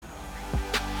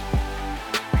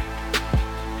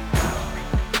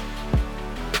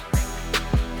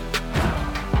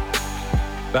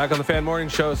Back on the Fan Morning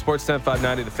Show, Sportsnet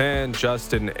 590 The Fan,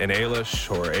 Justin and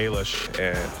Ailish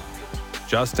and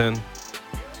Justin.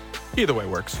 Either way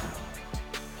works.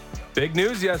 Big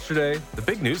news yesterday. The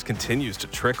big news continues to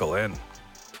trickle in.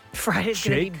 Friday's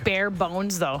going to be bare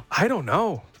bones, though. I don't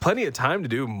know. Plenty of time to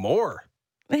do more.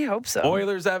 I hope so.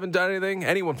 Oilers haven't done anything.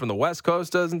 Anyone from the West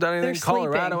Coast hasn't done anything. They're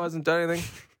Colorado sleeping. hasn't done anything.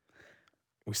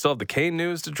 We still have the Kane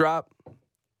news to drop.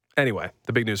 Anyway,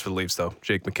 the big news for the Leafs, though.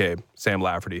 Jake McCabe, Sam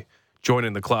Lafferty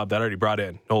joining the club. That already brought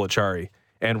in Nola Chari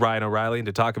and Ryan O'Reilly. And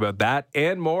to talk about that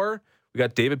and more, we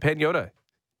got David Pagnotta,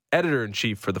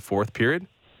 editor-in-chief for the fourth period.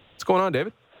 What's going on,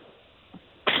 David?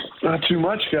 Not too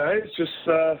much, guys. Just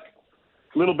a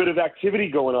little bit of activity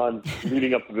going on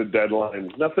leading up to the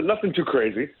deadline. Nothing too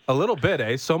crazy. A little bit,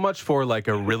 eh? So much for like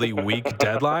a really weak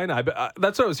deadline.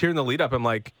 That's what I was hearing the lead up. I'm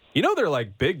like, there are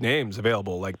like big names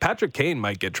available. Like Patrick Kane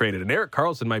might get traded, and Erik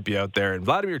Karlsson might be out there, and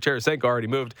Vladimir Tarasenko already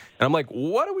moved. And I'm like,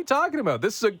 what are we talking about?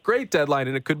 This is a great deadline,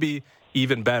 and it could be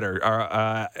even better.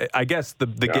 I guess the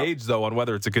gauge, though, on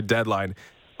whether it's a good deadline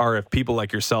are if people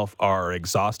like yourself are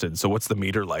exhausted. So what's the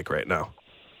meter like right now?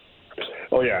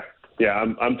 Oh yeah,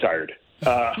 I'm tired.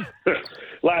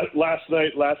 Last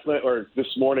night or this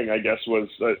morning, I guess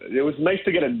it was nice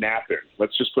to get a nap in.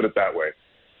 Let's just put it that way.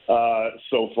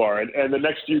 So far, and the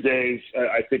next few days,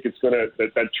 I think it's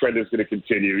that trend is gonna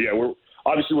continue. Yeah,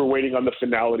 we're waiting on the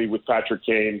finality with Patrick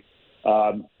Kane.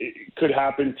 It could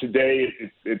happen today.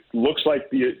 It looks like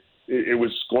it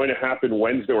was going to happen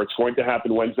Wednesday, or it's going to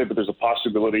happen Wednesday, but there's a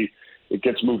possibility it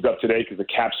gets moved up today because the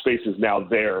cap space is now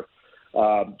there.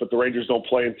 But the Rangers don't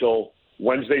play until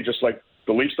Wednesday, just like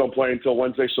the Leafs don't play until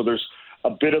Wednesday. So there's a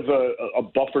bit of a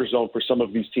buffer zone for some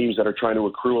of these teams that are trying to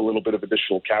accrue a little bit of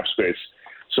additional cap space.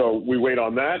 So we wait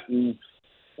on that. And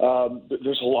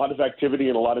there's a lot of activity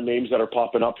and a lot of names that are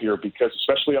popping up here because,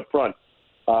 especially up front,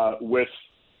 with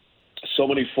so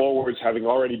many forwards having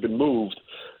already been moved,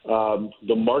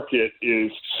 the market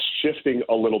is shifting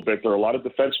a little bit. There are a lot of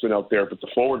defensemen out there, but the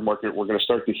forward market, we're going to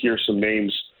start to hear some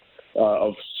names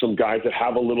of some guys that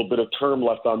have a little bit of term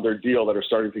left on their deal that are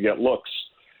starting to get looks,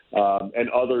 and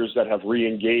others that have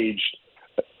re-engaged,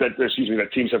 that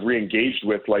teams have re-engaged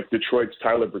with, like Detroit's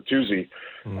Tyler Bertuzzi.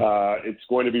 It's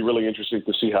going to be really interesting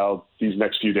to see how these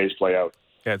next few days play out.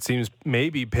 Yeah, it seems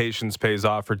maybe patience pays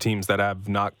off for teams that have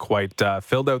not quite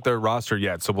filled out their roster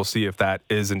yet. So we'll see if that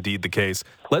is indeed the case.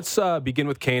 Let's begin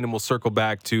with Kane, and we'll circle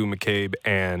back to McCabe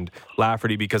and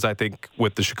Lafferty because I think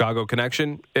with the Chicago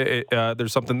connection,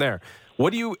 there's something there. What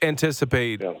do you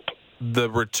anticipate the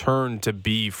return to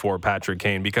be for Patrick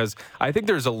Kane? Because I think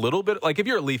there's a little bit, like if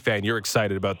you're a Leaf fan, you're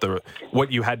excited about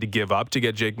what you had to give up to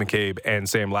get Jake McCabe and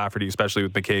Sam Lafferty, especially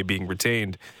with McCabe being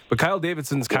retained. But Kyle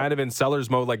Davidson's kind of in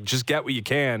seller's mode, like just get what you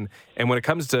can. And when it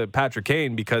comes to Patrick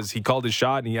Kane, because he called his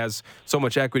shot and he has so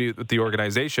much equity with the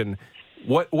organization,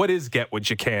 what is get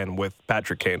what you can with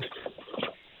Patrick Kane?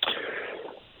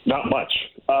 Not much.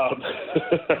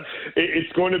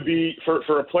 It's going to be,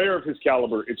 for a player of his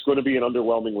caliber, it's going to be an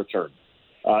underwhelming return.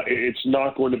 It's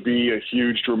not going to be a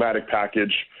huge dramatic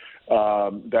package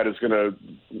that is going to,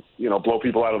 blow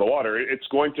people out of the water. It's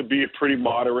going to be a pretty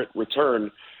moderate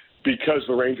return because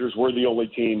the Rangers were the only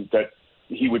team that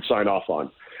he would sign off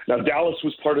on. Now, Dallas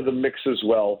was part of the mix as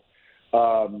well,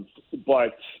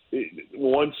 but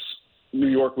once New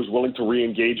York was willing to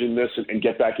re-engage in this and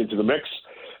get back into the mix,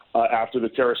 after the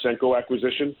Tarasenko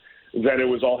acquisition, then it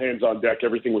was all hands on deck.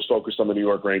 Everything was focused on the New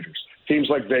York Rangers. Teams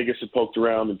like Vegas had poked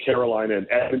around, and Carolina and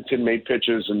Edmonton made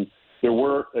pitches, and there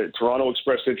were Toronto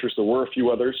expressed interest. There were a few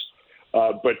others,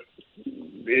 but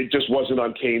it just wasn't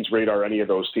on Kane's radar, any of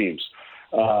those teams.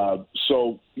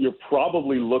 So you're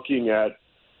probably looking at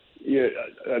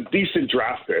a decent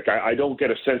draft pick. I don't get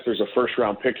a sense there's a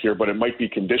first-round pick here, but it might be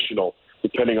conditional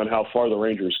depending on how far the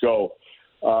Rangers go.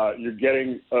 You're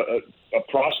getting a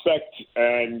prospect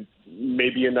and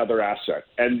maybe another asset.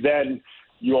 And then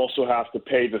you also have to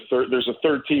pay there's a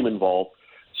third team involved.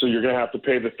 So you're going to have to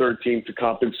pay the third team to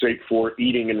compensate for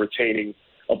eating and retaining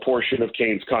a portion of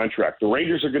Kane's contract. The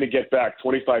Rangers are going to get back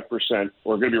 25%,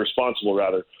 or going to be responsible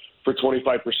rather, for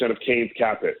 25% of Kane's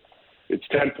cap hit. It's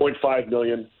 $10.5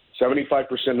 million.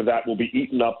 75% of that will be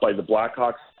eaten up by the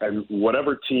Blackhawks and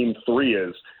whatever team 3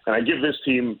 is. And I give this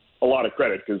team a lot of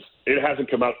credit because it hasn't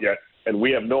come out yet, and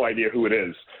we have no idea who it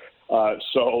is.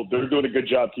 So they're doing a good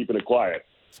job keeping it quiet.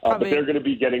 But they're going to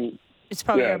be getting... It's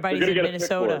probably our buddies in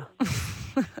Minnesota.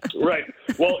 Right.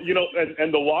 Well,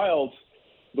 and the Wild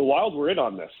were in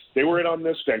on this. They were in on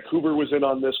this. Vancouver was in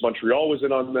on this. Montreal was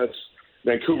in on this.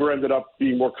 Vancouver ended up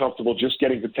being more comfortable just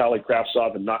getting Vitaly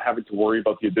Kravtsov and not having to worry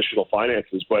about the additional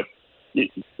finances. But,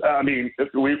 I mean,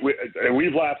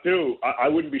 we've laughed too. I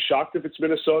wouldn't be shocked if it's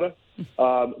Minnesota.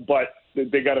 But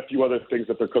they got a few other things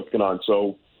that they're cooking on.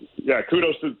 So, yeah,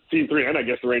 kudos to Team 3 and I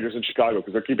guess the Rangers in Chicago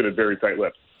because they're keeping it very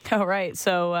tight-lipped. All right.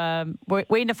 So we're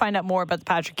waiting to find out more about the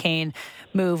Patrick Kane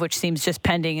move, which seems just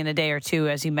pending in a day or two,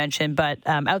 as you mentioned. But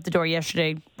out the door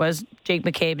yesterday was Jake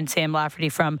McCabe and Sam Lafferty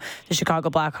from the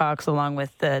Chicago Blackhawks, along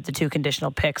with the two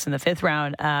conditional picks in the 5th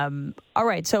round. All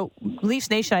right. So Leafs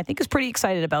Nation, I think, is pretty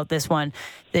excited about this one.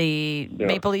 The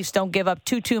Maple Leafs don't give up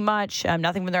too much.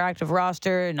 Nothing from their active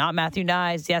roster. Not Matthew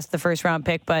Nyes. Yes, the 1st-round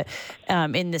pick, but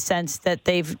in the sense that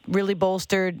they've really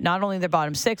bolstered not only their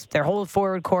bottom 6, their whole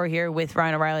forward core here with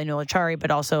Ryan O'Reilly, Noel Acciari,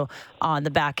 but also on the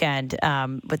back end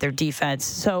with their defense.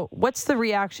 So what's the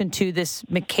reaction to this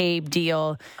McCabe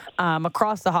deal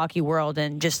across the hockey world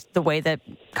and just the way that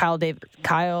Kyle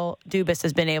Dubas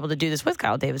has been able to do this with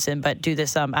Kyle Davidson, but do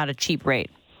this at a cheap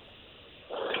rate?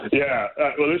 Yeah,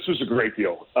 well, this was a great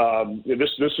deal.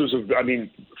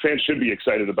 Fans should be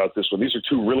excited about this one. These are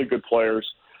two really good players.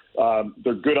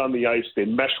 They're good on the ice. They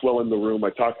mesh well in the room. I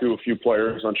talked to a few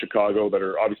players on Chicago that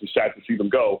are obviously sad to see them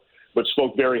go, but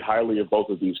spoke very highly of both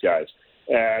of these guys.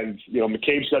 And,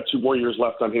 McCabe's got 2 more years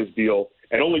left on his deal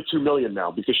and only $2 million now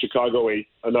because Chicago ate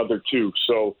another 2.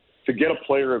 So to get a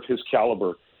player of his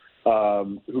caliber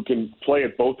who can play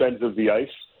at both ends of the ice,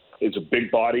 is a big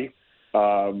body.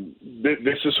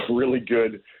 This is a really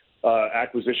good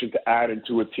acquisition to add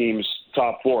into a team's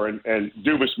top 4. And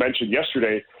Dubas mentioned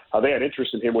yesterday how they had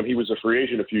interest in him when he was a free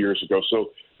agent a few years ago.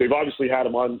 So they've obviously had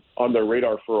him on their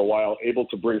radar for a while, able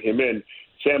to bring him in.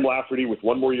 Sam Lafferty with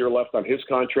 1 more year left on his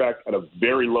contract at a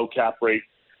very low cap rate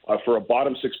for a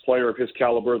bottom 6 player of his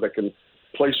caliber that can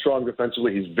play strong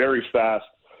defensively. He's very fast.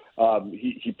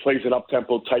 He plays an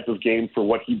up-tempo type of game for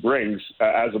what he brings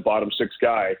as a bottom 6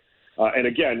 guy. And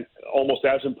again, almost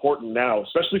as important now,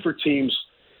 especially for teams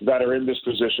that are in this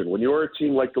position. When you're a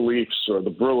team like the Leafs or the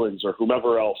Bruins or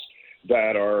whomever else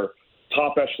that are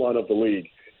top echelon of the league,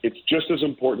 it's just as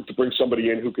important to bring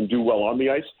somebody in who can do well on the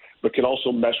ice, but can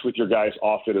also mesh with your guys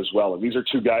off it as well. And these are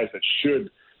 2 guys that should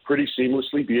pretty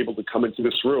seamlessly be able to come into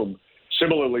this room,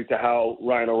 similarly to how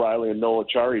Ryan O'Reilly and Noel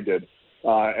Acciari did,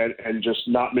 and just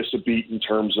not miss a beat in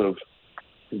terms of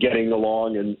getting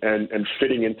along and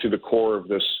fitting into the core of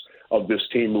this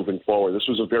team moving forward. This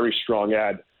was a very strong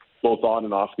ad, both on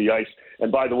and off the ice.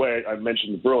 And by the way, I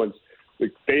mentioned the Bruins.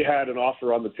 They had an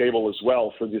offer on the table as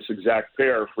well for this exact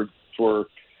pair for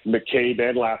McCabe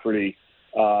and Lafferty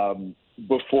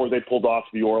before they pulled off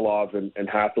the Orlov and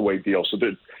Hathaway deal. So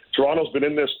Toronto's been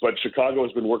in this, but Chicago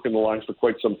has been working the lines for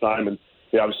quite some time, and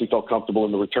they obviously felt comfortable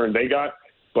in the return they got.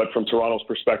 But from Toronto's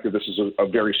perspective, this is a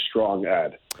very strong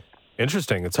ad.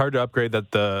 Interesting. It's hard to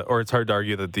it's hard to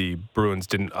argue that the Bruins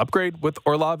didn't upgrade with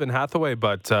Orlov and Hathaway,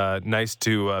 but nice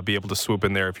to be able to swoop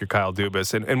in there if you're Kyle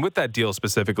Dubas. And with that deal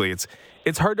specifically,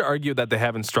 it's hard to argue that they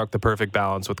haven't struck the perfect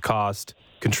balance with cost,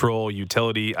 control,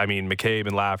 utility. I mean, McCabe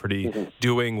and Lafferty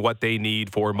doing what they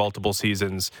need for multiple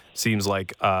seasons seems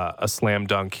like a slam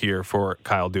dunk here for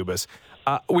Kyle Dubas.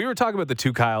 We were talking about the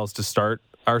 2 Kyles to start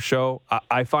our show.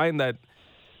 I find that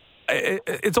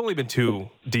it's only been 2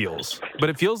 deals, but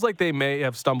it feels like they may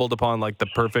have stumbled upon like the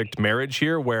perfect marriage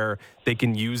here where they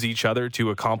can use each other to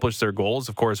accomplish their goals.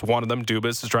 Of course, one of them,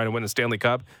 Dubas, is trying to win a Stanley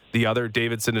Cup. The other,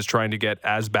 Davidson, is trying to get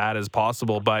as bad as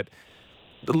possible. But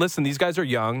listen, these guys are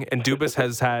young, and Dubas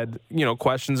has had,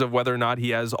 questions of whether or not he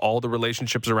has all the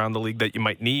relationships around the league that you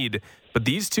might need. But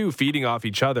these 2 feeding off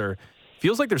each other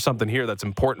feels like there's something here that's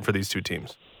important for these 2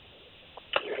 teams.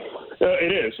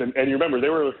 It is. And you remember, they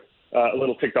were a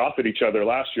little ticked off at each other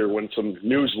last year when some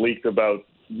news leaked about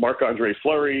Marc-Andre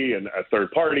Fleury and a third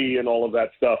party and all of that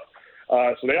stuff.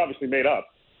 So they obviously made up.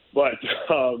 But,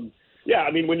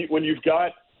 when you've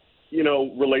got,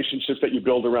 relationships that you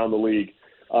build around the league,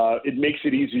 it makes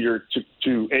it easier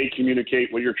to A,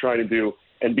 communicate what you're trying to do,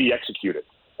 and B, execute it.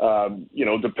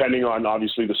 Depending on,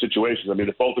 obviously, the situations. I mean,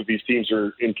 if both of these teams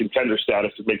are in contender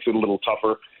status, it makes it a little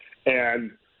tougher.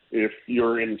 And if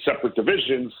you're in separate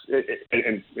divisions,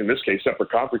 and in this case,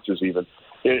 separate conferences even,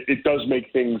 it does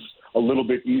make things a little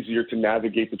bit easier to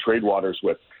navigate the trade waters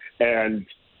with and,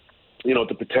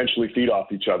 to potentially feed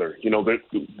off each other.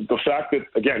 The fact that,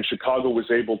 again, Chicago was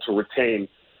able to retain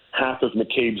half of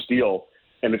McCabe's deal,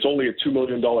 and it's only a $2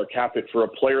 million cap hit for a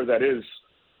player that is,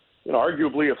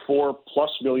 arguably a $4+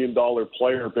 million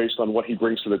player based on what he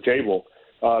brings to the table,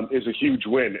 is a huge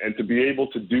win. And to be able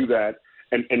to do that,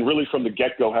 and really from the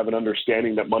get-go have an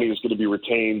understanding that money is going to be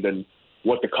retained and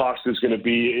what the cost is going to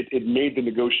be, it made the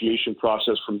negotiation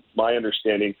process, from my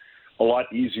understanding, a lot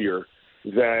easier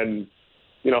than,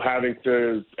 having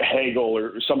to haggle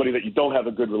or somebody that you don't have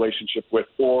a good relationship with,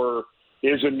 or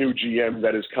is a new GM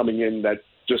that is coming in that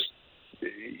just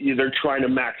they're trying to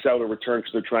max out a return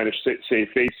because they're trying to save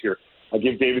face here. I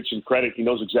give Davidson credit. He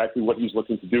knows exactly what he's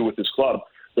looking to do with his club.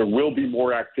 There will be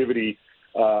more activity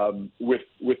with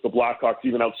the Blackhawks,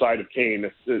 even outside of Kane.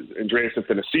 Andreas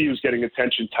Anthony, who's getting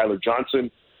attention. Tyler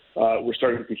Johnson, we're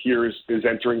starting to hear is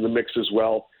entering the mix as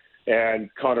well. And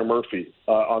Connor Murphy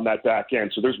on that back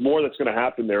end. So there's more that's going to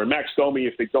happen there. And Max Domi,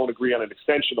 if they don't agree on an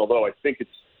extension, although I think it's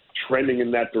trending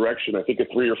in that direction, I think a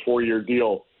 3 or 4 year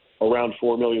deal around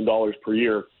 $4 million per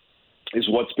year is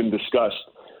what's been discussed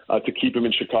to keep him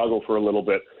in Chicago for a little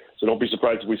bit. So don't be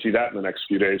surprised if we see that in the next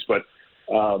few days. But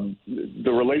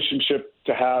the relationship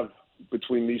to have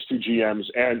between these two GMs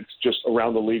and just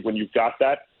around the league, when you've got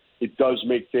that, it does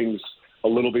make things a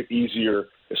little bit easier,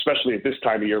 especially at this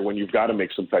time of year when you've got to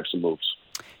make some types of moves.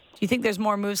 Do you think there's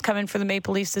more moves coming for the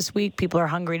Maple Leafs this week? People are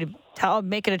hungry to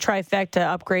make it a trifecta,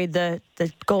 upgrade the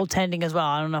goaltending as well.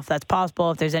 I don't know if that's possible,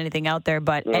 if there's anything out there,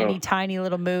 but any tiny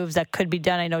little moves that could be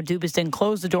done. I know Dubas didn't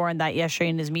close the door on that yesterday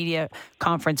in his media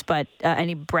conference, but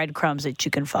any breadcrumbs that you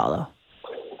can follow?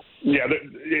 Yeah,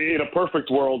 in a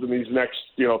perfect world in these next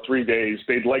 3 days,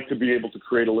 they'd like to be able to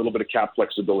create a little bit of cap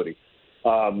flexibility.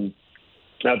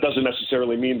 Now, it doesn't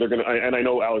necessarily mean they're going to, and I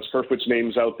know Alex Kerfoot's name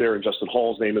is out there and Justin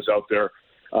Hall's name is out there.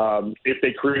 If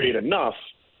they create enough,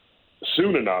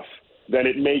 soon enough, then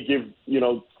it may give,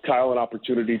 Kyle an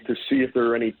opportunity to see if there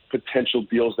are any potential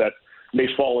deals that may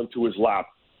fall into his lap.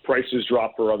 Prices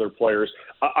drop for other players.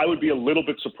 I would be a little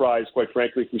bit surprised, quite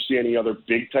frankly, if we see any other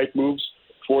big type moves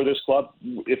for this club.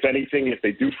 If anything, if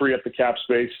they do free up the cap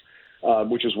space,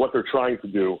 which is what they're trying to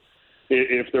do,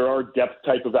 if there are depth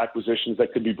type of acquisitions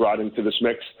that could be brought into this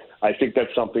mix, I think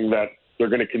that's something that they're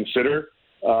going to consider.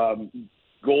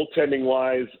 Goaltending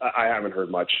wise, I haven't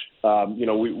heard much.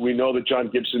 We know that John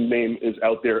Gibson's name is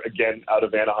out there again out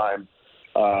of Anaheim.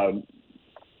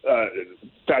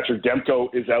 Thatcher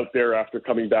Demko is out there after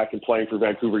coming back and playing for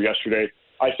Vancouver yesterday.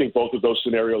 I think both of those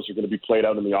scenarios are going to be played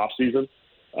out in the offseason.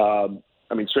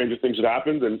 Stranger things have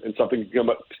happened, and something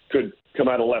could come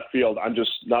out of left field. I'm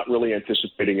just not really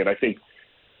anticipating it. I think,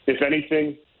 if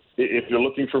anything, if you're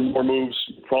looking for more moves,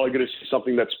 you're probably going to see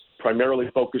something that's primarily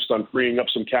focused on freeing up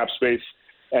some cap space.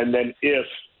 And then if,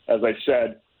 as I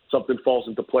said, something falls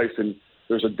into place and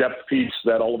there's a depth piece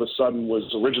that all of a sudden was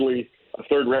originally a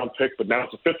third-round pick, but now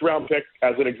it's a fifth-round pick,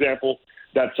 as an example,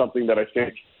 that's something that I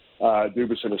think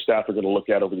Dubas and his staff are going to look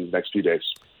at over these next few days.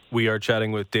 We are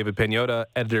chatting with David Pagnotta,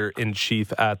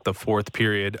 editor-in-chief at the Fourth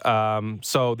Period.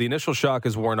 So the initial shock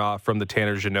is worn off from the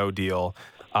Tanner Jeannot deal.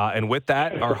 And with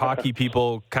that, are hockey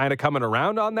people kind of coming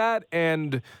around on that?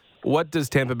 And what does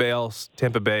Tampa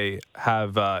Bay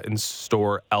have in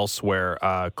store elsewhere?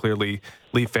 Clearly,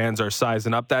 Leaf fans are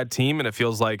sizing up that team, and it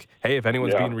feels like, hey, if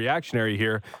anyone's being reactionary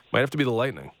here, might have to be the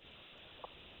Lightning.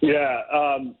 Yeah,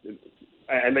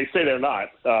 and they say they're not,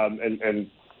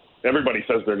 and everybody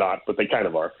says they're not, but they kind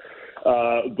of are.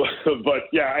 But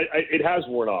it has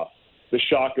worn off. The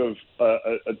shock of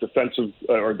a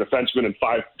defenseman and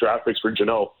 5 draft picks for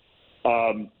Jeannot.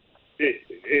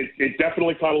 It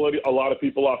definitely caught a lot of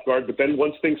people off guard. But then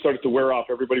once things started to wear off,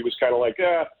 everybody was kind of like,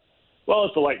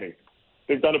 it's the Lightning.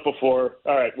 They've done it before.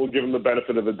 All right, we'll give them the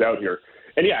benefit of the doubt here.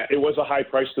 And it was a high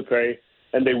price to pay,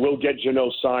 and they will get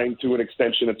Jeannot signed to an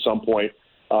extension at some point.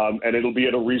 And it'll be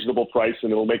at a reasonable price,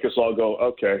 and it'll make us all go,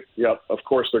 okay, yep, of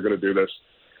course they're going to do this.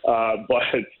 But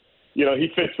he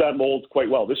fits that mold quite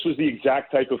well. This was the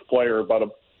exact type of player. About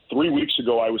 3 weeks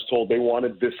ago, I was told they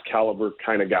wanted this caliber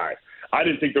kind of guy. I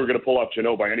didn't think they were going to pull off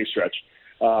Jeannot by any stretch.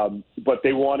 But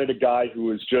they wanted a guy who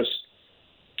was just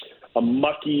a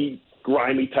mucky,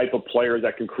 grimy type of player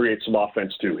that can create some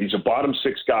offense too. He's a bottom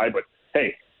 6 guy, but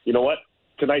hey, you know what?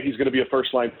 Tonight he's going to be a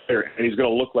first-line player, and he's going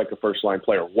to look like a first-line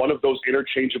player. One of those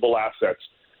interchangeable assets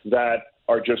that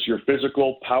are just your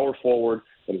physical power forward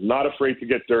and is not afraid to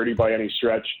get dirty by any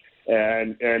stretch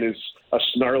and is a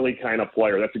snarly kind of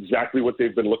player. That's exactly what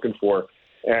they've been looking for,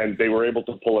 and they were able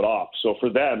to pull it off. So for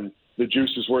them, the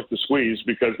juice is worth the squeeze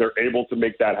because they're able to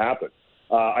make that happen.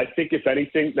 I think if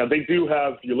anything, now they do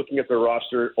have, you're looking at their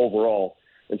roster overall,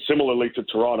 and similarly to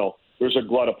Toronto, there's a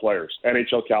glut of players,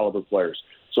 NHL caliber players.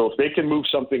 So if they can move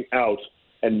something out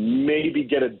and maybe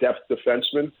get a depth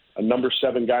defenseman, a number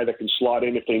 7 guy that can slot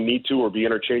in if they need to or be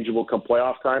interchangeable come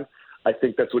playoff time, I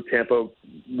think that's what Tampa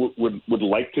would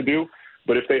like to do.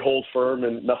 But if they hold firm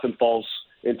and nothing falls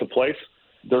into place,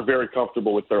 they're very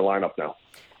comfortable with their lineup now.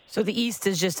 So the East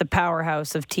is just a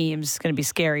powerhouse of teams. It's going to be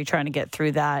scary trying to get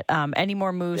through that. Any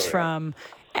more moves from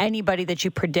anybody that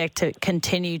you predict to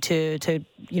continue to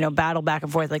battle back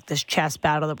and forth, like this chess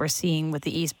battle that we're seeing with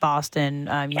the East Boston?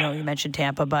 You mentioned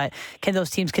Tampa, but can those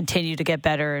teams continue to get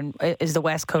better? And is the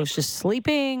West Coast just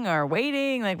sleeping or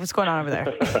waiting? Like, what's going on over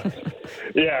there?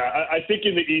 Yeah, I think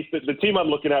in the East, the team I'm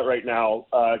looking at right now,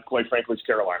 quite frankly, is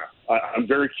Carolina. I'm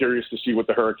very curious to see what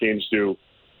the Hurricanes do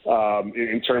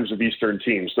in terms of Eastern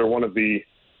teams. They're one of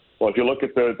if you look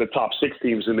at the top 6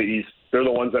 teams in the East, they're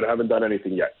the ones that haven't done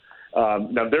anything yet.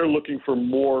 Now they're looking for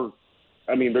more.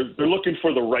 I mean, they're looking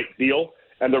for the right deal,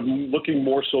 and they're looking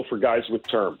more so for guys with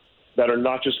term that are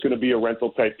not just going to be a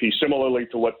rental type piece, similarly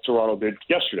to what Toronto did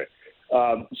yesterday.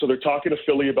 So they're talking to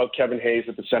Philly about Kevin Hayes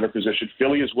at the center position.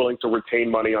 Philly is willing to retain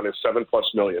money on his $7+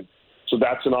 million. So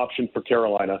that's an option for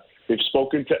Carolina. They've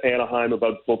spoken to Anaheim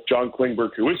about both John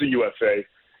Klingberg, who is a UFA,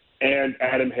 and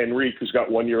Adam Henrique, who's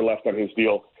got 1 year left on his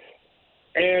deal.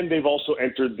 And they've also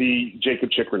entered the Jacob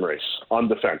Chychrun race on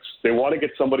defense. They want to get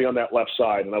somebody on that left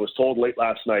side. And I was told late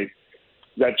last night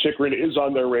that Chychrun is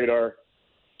on their radar,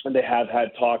 and they have had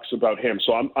talks about him.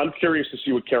 So I'm curious to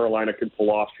see what Carolina can pull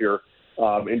off here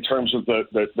in terms of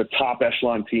the top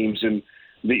echelon teams in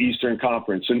the Eastern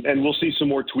Conference. And we'll see some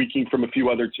more tweaking from a few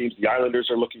other teams. The Islanders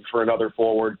are looking for another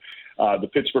forward. The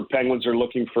Pittsburgh Penguins are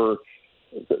looking for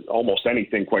almost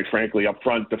anything, quite frankly, up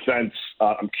front defense.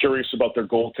 I'm curious about their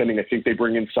goaltending. I think they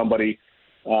bring in somebody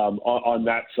on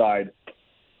that side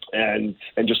and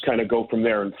just kind of go from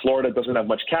there. And Florida doesn't have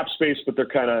much cap space, but they're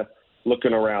kind of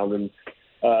looking around. And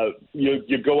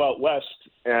you go out west,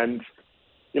 and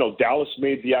Dallas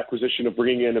made the acquisition of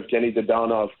bringing in Evgeny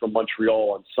Dadonov from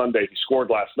Montreal on Sunday. He scored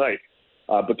last night,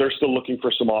 but they're still looking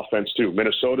for some offense too.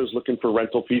 Minnesota's looking for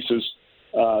rental pieces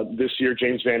this year.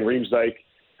 James Van Riemsdyk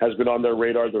has been on their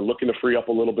radar. They're looking to free up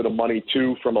a little bit of money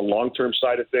too from a long-term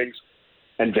side of things.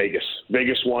 And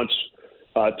Vegas wants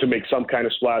to make some kind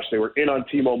of splash. They were in on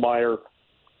Timo Meier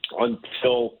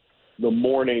until the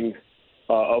morning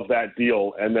of that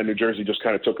deal, and then New Jersey just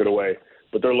kind of took it away.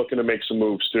 But they're looking to make some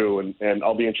moves too, and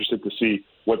I'll be interested to see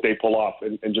what they pull off.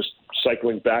 And just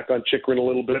cycling back on Chychrun a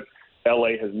little bit, LA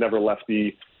has never left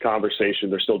the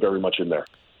conversation. They're still very much in there.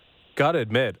 Gotta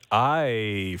admit,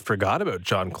 I forgot about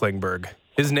John Klingberg.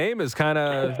 His name has kind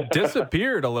of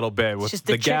disappeared a little bit with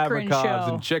the Gavrikovs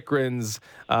and Chycruns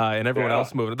and everyone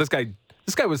else moving. This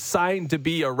guy was signed to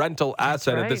be a rental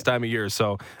asset at this time of year,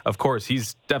 so of course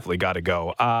he's definitely got to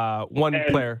go.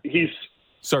 Player.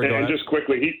 Sorry, go ahead. Just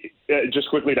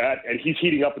quickly to add, and he's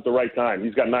heating up at the right time.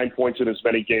 He's got 9 points in as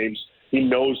many games. He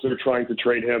knows they're trying to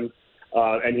trade him,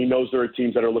 and he knows there are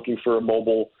teams that are looking for a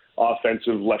mobile,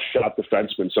 offensive, left shot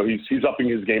defenseman. So he's upping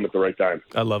his game at the right time.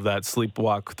 I love that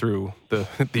sleepwalk through the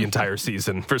entire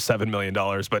season for $7 million,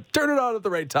 but turn it on at the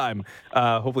right time.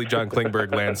 Hopefully John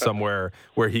Klingberg lands somewhere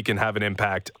where he can have an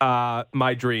impact.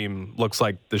 My dream looks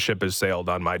like the ship has sailed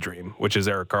on my dream, which is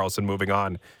Erik Karlsson moving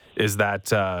on. Is that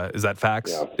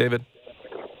facts, David?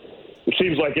 It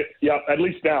seems like it. Yeah, at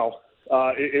least now.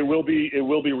 It will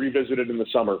be revisited in the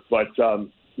summer. But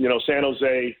San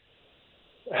Jose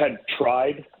had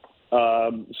tried,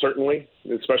 certainly,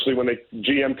 especially when the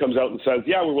GM comes out and says,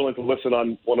 "Yeah, we're willing to listen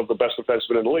on one of the best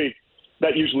defensemen in the league."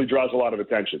 That usually draws a lot of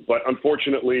attention. But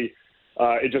unfortunately,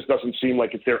 it just doesn't seem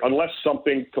like it's there unless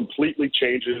something completely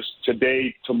changes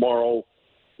today, tomorrow.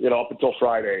 Up until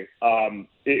Friday,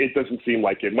 it doesn't seem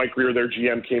like it. Mike Greer, their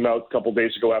GM, came out a couple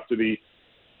days ago after the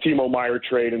Timo Meier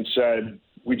trade and said,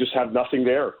 we just have nothing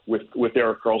there with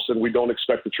Erik Karlsson. We don't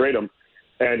expect to trade him.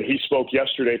 And he spoke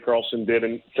yesterday, Karlsson did,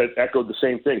 and echoed the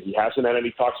same thing. He hasn't had any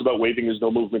talks about waiving his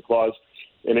no-movement clause,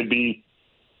 and it'd be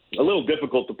a little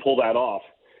difficult to pull that off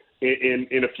in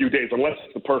a few days, unless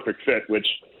it's the perfect fit, which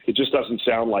it just doesn't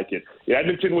sound like it.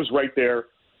 Edmonton was right there.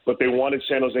 But they wanted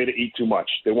San Jose to eat too much.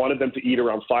 They wanted them to eat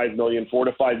around $4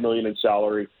 to $5 million in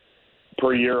salary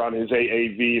per year on his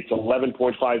AAV. It's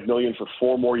 $11.5 million for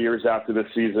 4 more years after this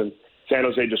season. San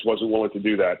Jose just wasn't willing to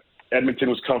do that. Edmonton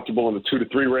was comfortable in the 2 to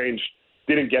 3 range,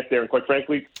 didn't get there. And quite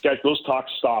frankly, guys, those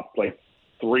talks stopped like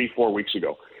 3-4 weeks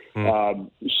ago.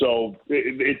 So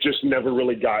it just never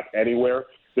really got anywhere.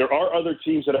 There are other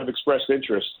teams that have expressed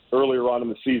interest earlier on in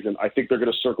the season. I think they're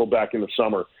going to circle back in the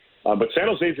summer. But San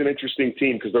Jose is an interesting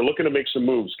team because they're looking to make some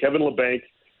moves. Kevin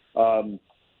Labanc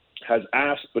has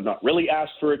asked, but not really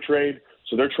asked for a trade.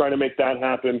 So they're trying to make that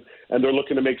happen. And they're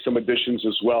looking to make some additions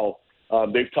as well.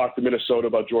 They've talked to Minnesota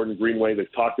about Jordan Greenway.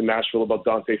 They've talked to Nashville about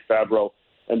Dante Fabro.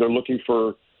 And they're looking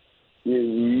for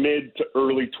mid to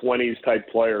early 20s type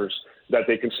players that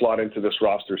they can slot into this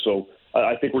roster. So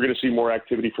I think we're going to see more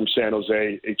activity from San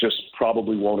Jose. It just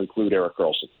probably won't include Erik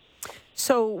Karlsson.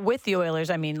 So with the Oilers,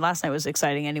 I mean, last night was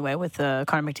exciting anyway with Connor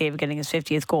McDavid getting his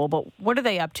 50th goal. But what are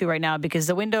they up to right now? Because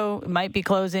the window might be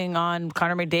closing on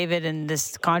Connor McDavid and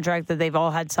this contract that they've all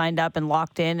had signed up and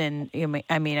locked in. And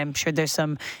I mean, I'm sure there's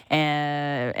some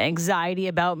anxiety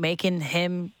about making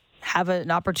him have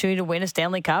an opportunity to win a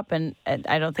Stanley Cup. And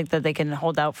I don't think that they can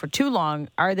hold out for too long.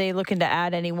 Are they looking to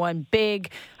add anyone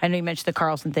big? I know you mentioned the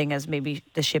Karlsson thing as maybe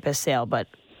the ship has sailed, but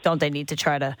don't they need to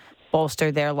try to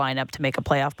bolster their lineup to make a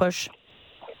playoff push?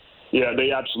 Yeah,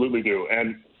 they absolutely do.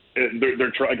 And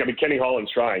they're trying. I mean, Kenny Holland's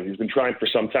trying. He's been trying for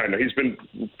some time now. He's been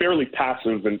fairly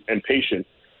passive and patient.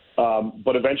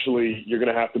 But eventually, you're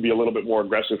going to have to be a little bit more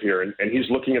aggressive here. And he's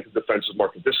looking at the defensive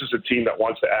market. This is a team that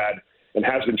wants to add and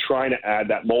has been trying to add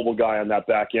that mobile guy on that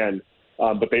back end.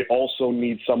 But they also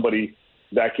need somebody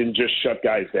that can just shut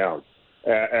guys down.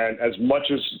 And as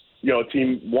much as, a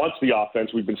team wants the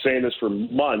offense, we've been saying this for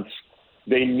months,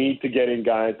 they need to get in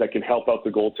guys that can help out the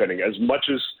goaltending. As much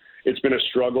as it's been a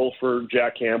struggle for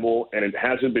Jack Campbell, and it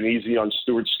hasn't been easy on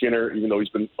Stuart Skinner, even though he's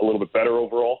been a little bit better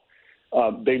overall,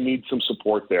 they need some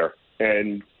support there.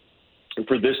 And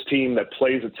for this team that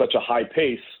plays at such a high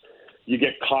pace, you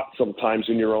get caught sometimes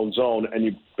in your own zone, and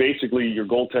your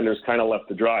goaltender is kind of left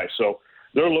to dry. So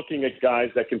they're looking at guys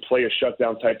that can play a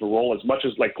shutdown type of role, as much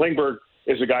as like Klingberg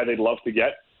is a guy they'd love to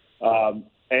get.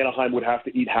 Anaheim would have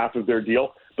to eat half of their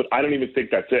deal, but I don't even think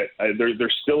that's it.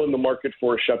 They're still in the market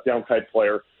for a shutdown type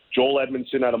player. Joel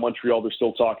Edmondson out of Montreal, they're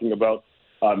still talking about.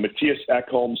 Matthias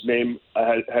Ekholm's name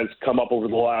has come up over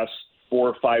the last 4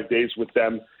 or 5 days with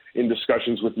them in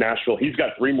discussions with Nashville. He's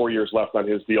got 3 more years left on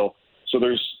his deal. So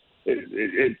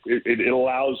it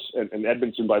allows, and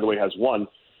Edmondson, by the way, has 1.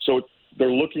 So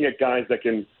they're looking at guys that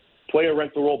can play a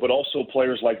rental role, but also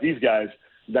players like these guys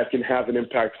that can have an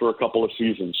impact for a couple of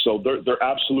seasons. So they're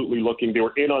absolutely looking. They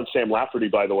were in on Sam Lafferty,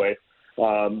 by the way.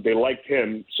 They liked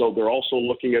him, so they're also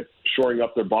looking at shoring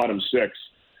up their bottom 6.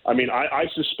 I mean, I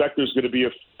suspect there's going to be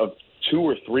a 2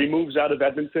 or 3 moves out of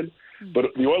Edmonton, but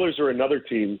the Oilers are another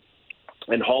team,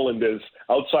 and Holland is,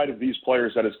 outside of these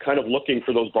players, that is kind of looking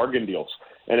for those bargain deals.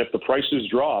 And if the prices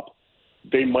drop,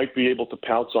 they might be able to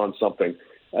pounce on something,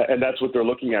 and that's what they're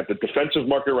looking at. The defensive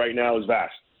market right now is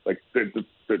vast. Like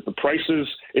the prices,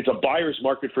 it's a buyer's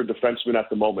market for defensemen at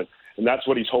the moment, and that's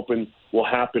what he's hoping will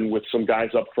happen with some guys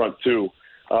up front too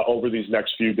over these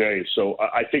next few days. So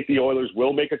I think the Oilers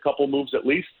will make a couple moves at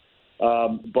least,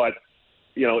 but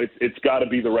it's got to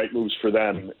be the right moves for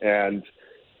them. And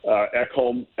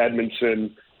Ekholm,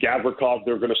 Edmondson, Gavrikov,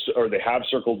 they have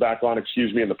circled back on,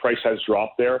 and the price has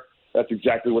dropped there. That's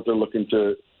exactly what they're looking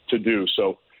to do.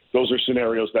 So those are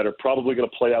scenarios that are probably going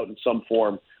to play out in some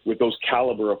form with those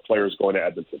caliber of players going to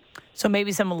Edmonton. So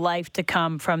maybe some life to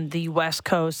come from the West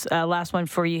Coast. Last one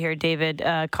for you here, David.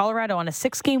 Colorado on a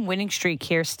 6-game winning streak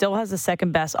here still has the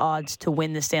second best odds to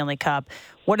win the Stanley Cup.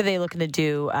 What are they looking to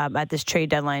do at this trade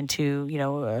deadline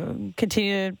to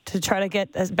continue to try to get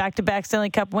a back-to-back Stanley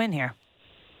Cup win here?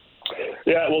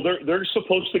 Yeah, well, they're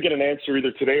supposed to get an answer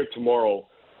either today or tomorrow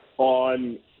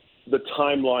on the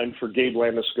timeline for Gabe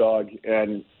Landeskog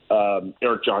and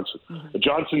Eric Johnson. Mm-hmm.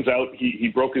 Johnson's out. He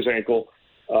broke his ankle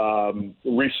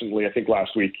recently, I think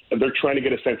last week. And they're trying to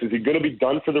get a sense, is he going to be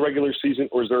done for the regular season,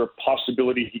 or is there a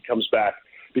possibility he comes back?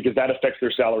 Because that affects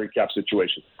their salary cap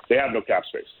situation. They have no cap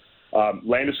space.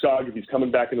 Landeskog, if he's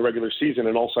coming back in the regular season,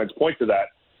 and all signs point to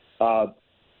that,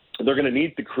 they're going to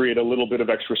need to create a little bit of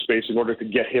extra space in order to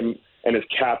get him and his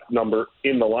cap number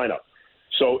in the lineup.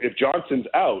 So if Johnson's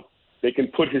out, they can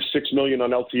put his $6 million on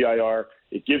LTIR.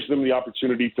 It gives them the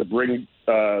opportunity to bring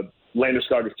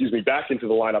Landeskog, back into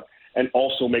the lineup and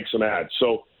also make some ads.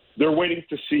 So they're waiting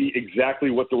to see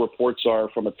exactly what the reports are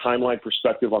from a timeline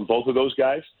perspective on both of those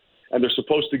guys, and they're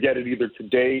supposed to get it either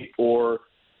today or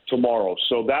tomorrow.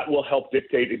 So that will help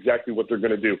dictate exactly what they're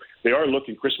going to do. They are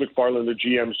looking. Chris McFarland, their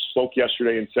GM, spoke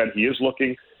yesterday and said he is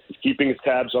looking. He's keeping his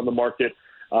tabs on the market.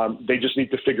 They just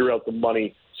need to figure out the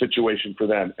money situation for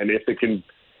them. And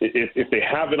if they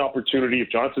have an opportunity, if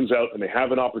Johnson's out and they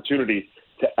have an opportunity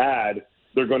to add,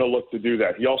 they're going to look to do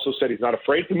that. He also said he's not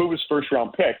afraid to move his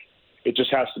first-round pick. It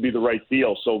just has to be the right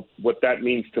deal. So what that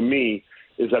means to me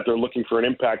is that they're looking for an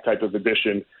impact type of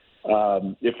addition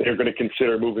if they're going to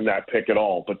consider moving that pick at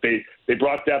all. But they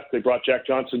brought depth. They brought Jack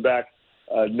Johnson back.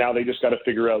 Now they just got to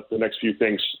figure out the next few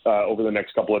things over the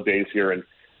next couple of days here.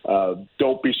 And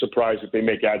don't be surprised if they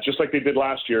make ads. Just like they did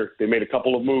last year, they made a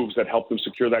couple of moves that helped them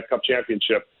secure that Cup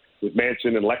championship with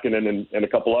Manson and Lehkonen and a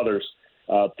couple others.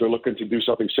 They're looking to do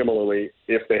something similarly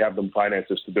if they have the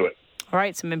finances to do it. All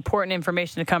right, some important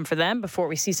information to come for them before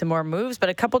we see some more moves. But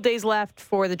a couple days left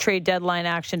for the trade deadline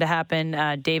action to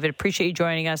happen. David, appreciate you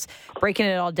joining us, breaking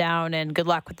it all down, and good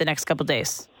luck with the next couple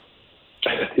days.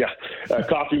 Yeah,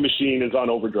 coffee machine is on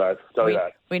overdrive. Tell you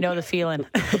that. We know the feeling.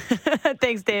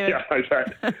 Thanks, David. Yeah, that's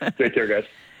right. Take care, guys.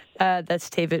 That's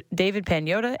David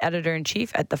Pagnotta,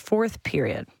 editor-in-chief at the Fourth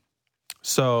Period.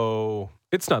 So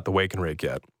it's not the wake and rake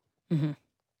yet. Mm-hmm.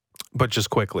 But just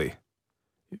quickly,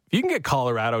 you can get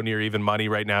Colorado near even money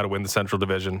right now to win the Central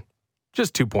Division.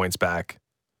 Just 2 points back.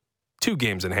 2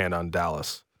 games in hand on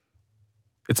Dallas.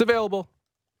 It's available,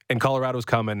 and Colorado's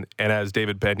coming, and as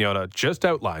David Pagnotta just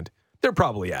outlined, they're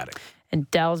probably adding. And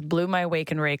Dallas blew my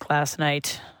wake and rake last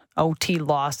night. OT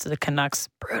loss to the Canucks.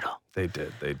 Brutal. They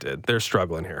did. They're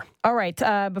struggling here. All right.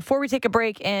 Before we take a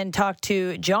break and talk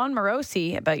to John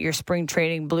Morosi about your spring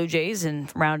training Blue Jays and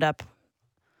round up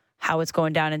how it's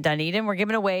going down in Dunedin, we're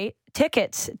giving away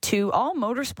tickets to all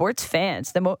motorsports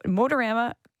fans. The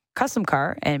Motorama Custom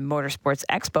Car and Motorsports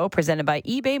Expo presented by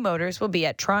eBay Motors will be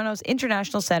at Toronto's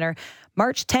International Centre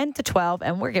March 10 to 12,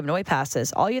 and we're giving away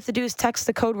passes. All you have to do is text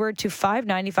the code word to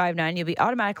 595.9. You'll be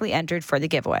automatically entered for the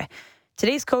giveaway.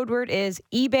 Today's code word is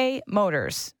eBay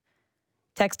Motors.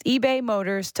 Text eBay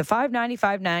Motors to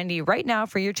 595.90 right now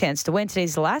for your chance to win.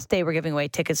 Today's the last day we're giving away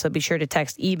tickets, so be sure to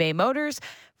text eBay Motors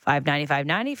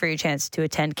 595.90 for your chance to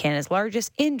attend Canada's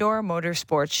largest indoor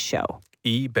motorsports show.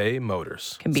 eBay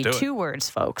Motors. Can be 2 words,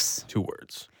 folks. 2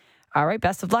 words. All right,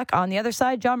 best of luck. On the other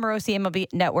side, John Morosi, MLB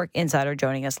Network Insider,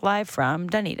 joining us live from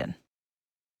Dunedin.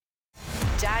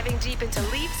 Diving deep into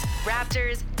Leafs,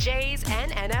 Raptors, Jays,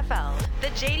 and NFL. The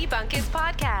JD Bunkis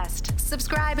Podcast.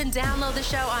 Subscribe and download the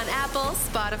show on Apple,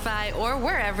 Spotify, or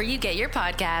wherever you get your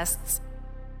podcasts.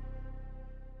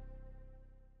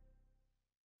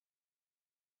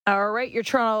 All right, your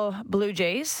Toronto Blue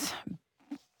Jays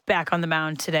back on the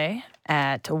mound today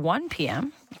at 1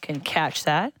 p.m. You can catch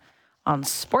that on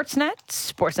Sportsnet,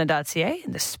 sportsnet.ca,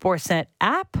 and the Sportsnet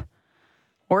app.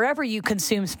 Wherever you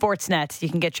consume Sportsnet, you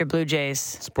can get your Blue Jays.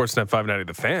 Sportsnet 590,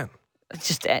 The Fan. It's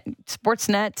just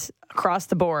Sportsnet across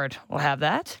the board. We'll have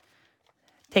that.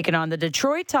 Taking on the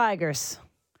Detroit Tigers.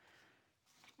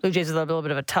 Blue Jays with a little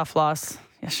bit of a tough loss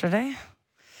yesterday.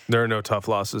 There are no tough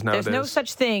losses nowadays. There's no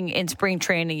such thing in spring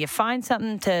training. You find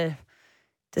something to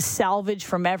salvage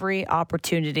from every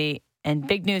opportunity. And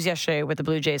big news yesterday with the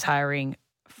Blue Jays hiring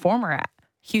former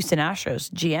Houston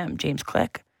Astros GM James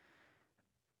Click.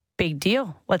 Big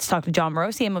deal. Let's talk to John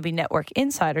Morosi, MLB Network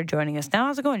Insider, joining us now.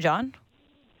 How's it going, John?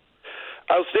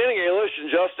 Outstanding, Ailish and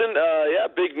Justin.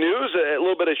 Big news. A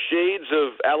little bit of shades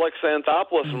of Alex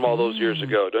Anthopoulos from all those years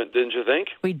ago, didn't you think?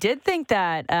 We did think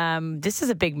that. This is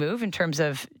a big move in terms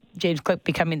of James Click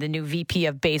becoming the new VP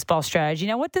of Baseball Strategy.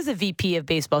 Now, what does a VP of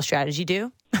Baseball Strategy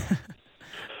do?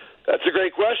 That's a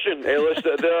great question, Ailish.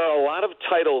 There are a lot of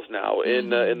titles now in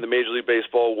the Major League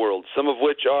Baseball world, some of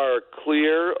which are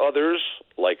clear, others,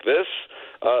 like this,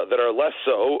 that are less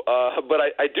so. But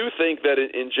I do think that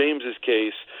in James's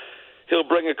case, he'll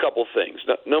bring a couple things.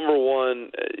 Number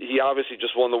one, he obviously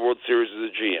just won the World Series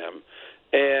as a GM,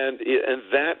 and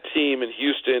that team in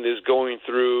Houston is going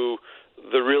through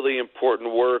the really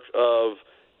important work of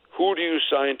who do you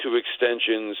sign to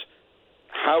extensions,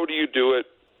 how do you do it,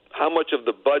 how much of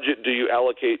the budget do you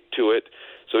allocate to it?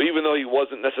 So even though he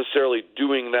wasn't necessarily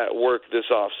doing that work this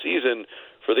offseason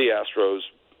for the Astros,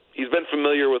 he's been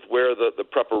familiar with where the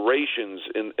preparations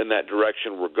in that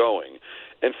direction were going.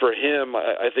 And for him,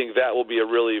 I think that will be a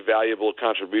really valuable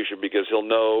contribution because he'll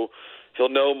know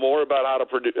more about how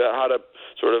to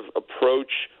sort of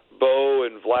approach Bo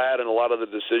and Vlad and a lot of the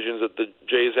decisions that the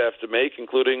Jays have to make,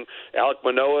 including Alek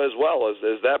Manoah as well as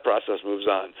that process moves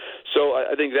on. So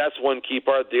I think that's one key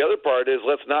part. The other part is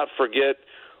let's not forget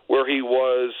where he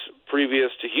was previous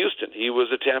to Houston. He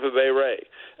was a Tampa Bay Ray.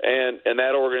 And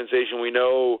that organization, we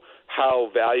know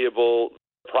how valuable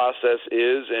the process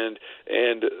is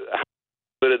and how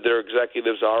committed their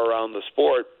executives are around the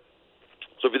sport.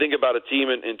 So if you think about a team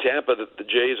in Tampa that the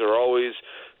Jays are always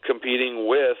competing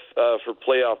with for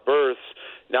playoff berths,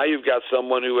 now you've got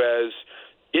someone who has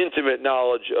intimate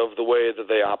knowledge of the way that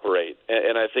they operate.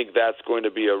 And I think that's going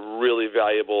to be a really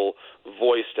valuable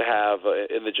voice to have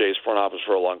in the Jays front office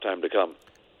for a long time to come.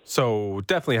 So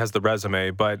definitely has the resume,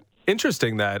 but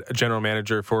interesting that a general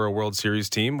manager for a World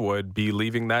Series team would be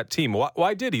leaving that team.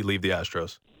 Why did he leave the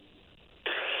Astros?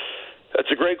 That's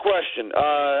a great question.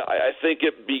 I think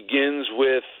it begins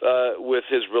with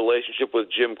his relationship with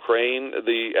Jim Crane,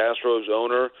 the Astros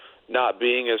owner, not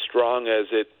being as strong as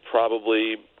it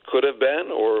probably could have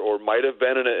been or might have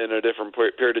been in a different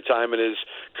period of time in his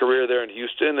career there in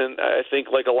Houston. And I think,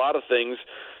 like a lot of things,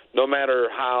 no matter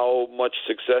how much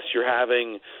success you're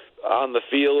having on the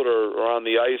field or on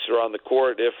the ice or on the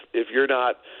court, if you're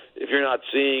not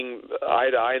seeing eye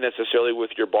to eye necessarily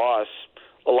with your boss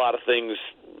a lot of things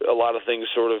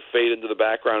sort of fade into the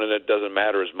background and it doesn't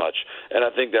matter as much. And I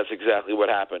think that's exactly what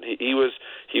happened. He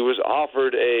was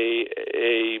offered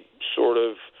a sort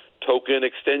of token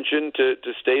extension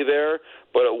to stay there,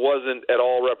 but it wasn't at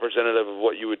all representative of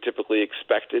what you would typically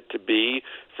expect it to be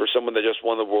for someone that just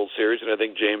won the World Series. And I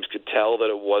think James could tell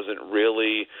that it wasn't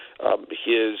really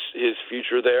his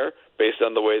future there based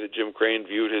on the way that Jim Crane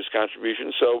viewed his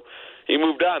contribution. So he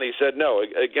moved on. He said no.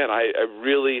 Again, I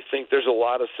really think there's a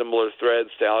lot of similar threads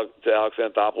to Alex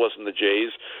Anthopoulos and the Jays.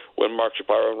 When Mark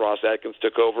Shapiro and Ross Atkins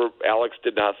took over, Alex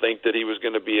did not think that he was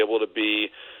going to be able to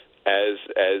be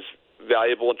as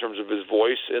valuable in terms of his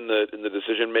voice in the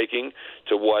decision making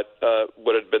to what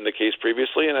had been the case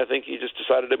previously, and I think he just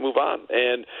decided to move on.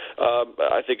 And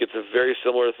I think it's a very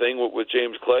similar thing with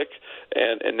James Click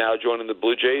and now joining the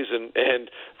Blue Jays, and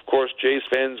of course Jays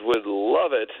fans would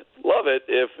love it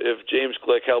if James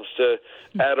Click helps to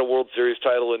add a World Series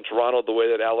title in Toronto the way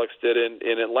that Alex did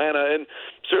in Atlanta. And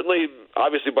certainly,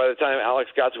 obviously, by the time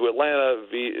Alex got to Atlanta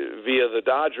via the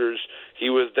Dodgers, he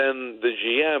was then the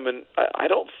GM, and I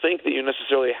don't think that you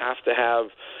necessarily have to have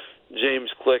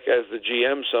James Click as the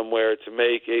GM somewhere to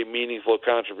make a meaningful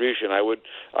contribution. I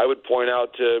would point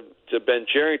out to Ben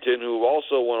Cherington, who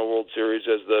also won a World Series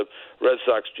as the Red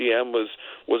Sox GM, was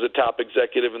a top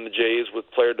executive in the Jays with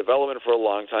player development for a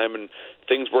long time, and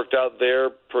things worked out there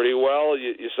pretty well.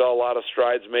 You saw a lot of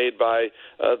strides made by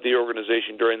the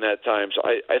organization during that time. So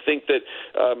I think that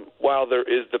while there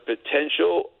is the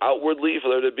potential outwardly for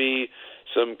there to be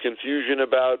some confusion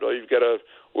about, you've got a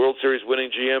World Series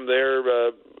winning GM there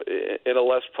in a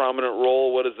less prominent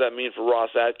role. What does that mean for Ross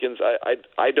Atkins?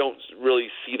 I don't really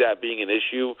see that being an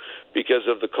issue because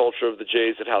of the culture of the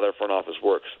Jays and how their front office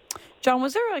works. John,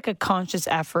 was there like a conscious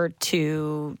effort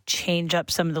to change up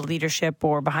some of the leadership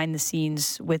or behind the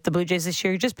scenes with the Blue Jays this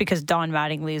year, just because Don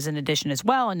Mattingly is an addition as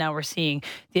well, and now we're seeing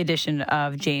the addition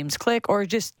of James Click, or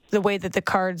just the way that the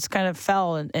cards kind of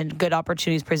fell and good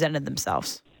opportunities presented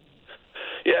themselves?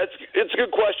 Yeah, it's a good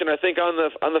question. I think on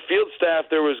the field staff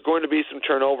there was going to be some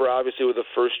turnover, obviously with a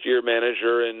first-year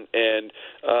manager and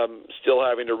still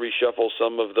having to reshuffle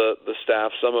some of the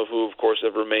staff, some of who, of course,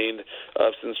 have remained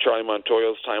since Charlie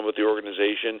Montoyo's time with the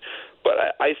organization.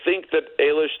 But I think that,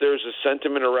 Ailish, there's a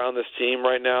sentiment around this team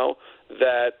right now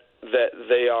that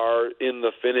they are in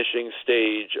the finishing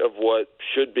stage of what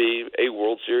should be a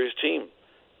World Series team.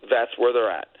 That's where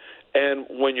they're at. And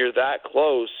when you're that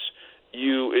close,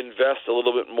 you invest a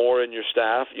little bit more in your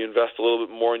staff, you invest a little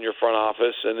bit more in your front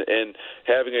office, and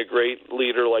having a great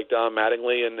leader like Don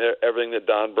Mattingly and everything that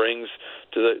Don brings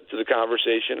to the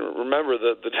conversation. Remember,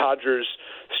 the Dodgers'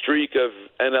 streak of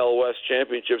NL West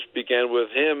championships began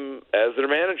with him as their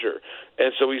manager,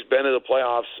 and so he's been in the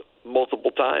playoffs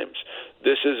multiple times.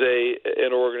 This is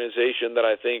an organization that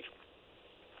I think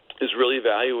is really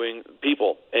valuing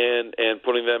people and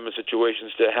putting them in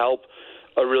situations to help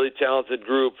a really talented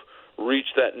group reach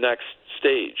that next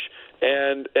stage.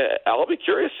 And I'll be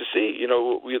curious to see.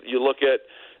 You look at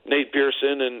Nate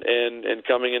Pearson and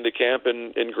coming into camp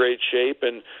in great shape,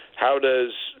 and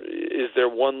is there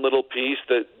one little piece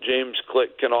that James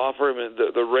Click can offer? I mean,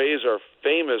 the Rays are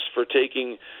famous for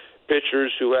taking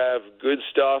pitchers who have good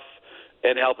stuff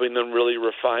and helping them really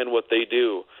refine what they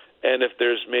do. And if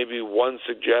there's maybe one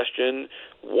suggestion,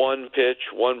 one pitch,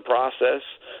 one process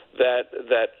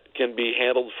that can be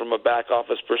handled from a back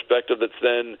office perspective that's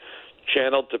then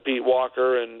channeled to Pete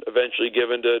Walker and eventually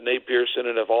given to Nate Pearson,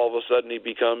 and if all of a sudden he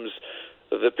becomes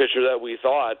the pitcher that we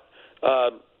thought,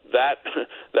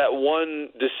 that one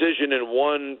decision and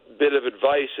one bit of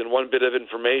advice and one bit of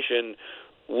information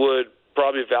would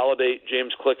probably validate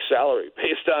James Click's salary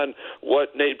based on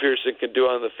what Nate Pearson can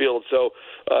do on the field. So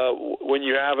when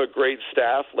you have a great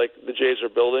staff like the Jays are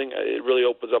building, it really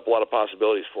opens up a lot of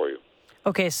possibilities for you.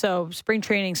 Okay, so spring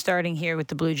training starting here with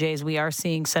the Blue Jays. We are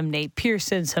seeing some Nate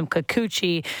Pearson, some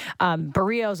Kikuchi,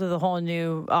 Barrios with a whole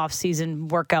new off-season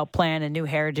workout plan, a new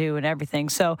hairdo and everything.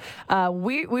 So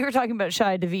we were talking about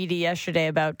Shai Davidi yesterday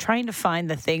about trying to find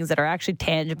the things that are actually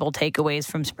tangible takeaways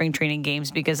from spring training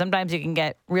games, because sometimes you can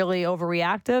get really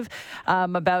overreactive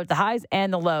about the highs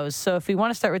and the lows. So if we want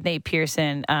to start with Nate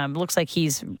Pearson, looks like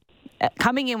he's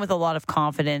coming in with a lot of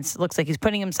confidence. Looks like he's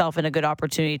putting himself in a good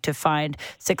opportunity to find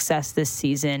success this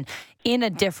season in a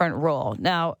different role.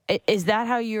 Now, is that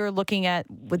how you're looking at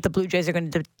what the Blue Jays are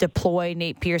going to deploy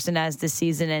Nate Pearson as this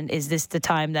season? And is this the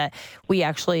time that we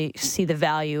actually see the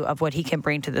value of what he can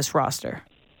bring to this roster?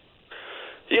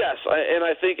 Yes, and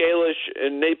I think, Ailish,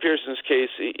 in Nate Pearson's case,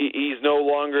 he's no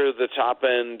longer the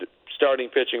top-end starting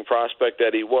pitching prospect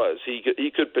that he was.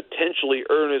 He could potentially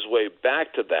earn his way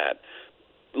back to that.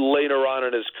 later on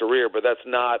in his career, but that's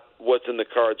not what's in the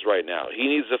cards right now. He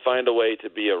needs to find a way to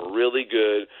be a really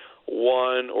good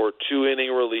 1 or 2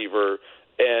 inning reliever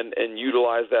and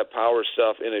utilize that power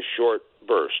stuff in a short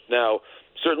burst. Now,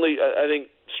 certainly, I think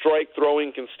strike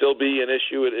throwing can still be an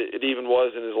issue. It even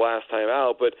was in his last time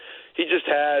out, but he just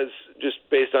has, just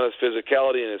based on his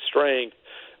physicality and his strength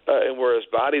and where his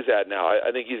body's at now,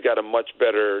 I think he's got a much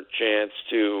better chance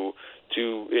to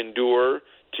endure,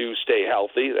 to stay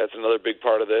healthy. That's another big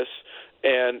part of this,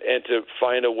 and to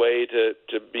find a way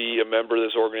to be a member of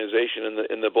this organization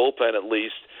in the bullpen at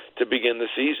least to begin the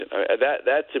season.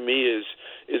 That to me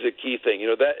is a key thing.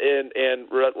 That and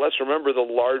let's remember the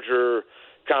larger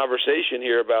conversation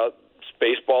here about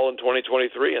baseball in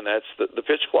 2023, and that's the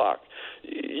pitch clock.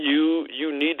 You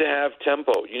need to have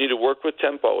tempo. You need to work with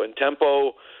tempo, and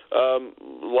tempo,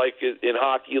 like in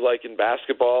hockey, like in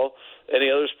basketball, any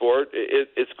other sport,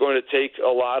 it's going to take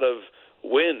a lot of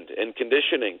wind and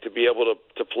conditioning to be able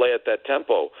to play at that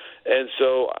tempo. And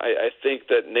so I think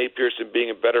that Nate Pearson being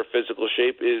in better physical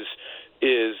shape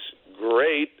is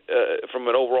great from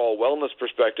an overall wellness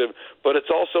perspective, but it's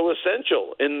also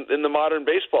essential in the modern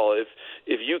baseball.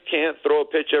 If you can't throw a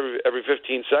pitch every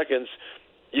 15 seconds,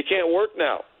 you can't work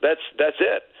now. That's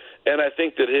it. And I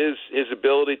think that his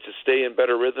ability to stay in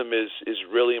better rhythm is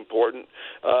really important.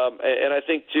 And I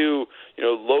think too,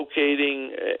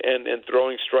 locating and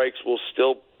throwing strikes will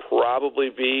still probably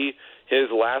be his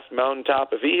last mountaintop.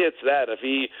 If he hits that, if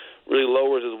he really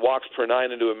lowers his walks per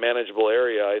 9 into a manageable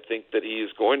area, I think that he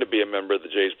is going to be a member of the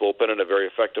Jays bullpen, and a very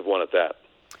effective one at that.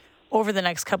 Over the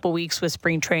next couple weeks with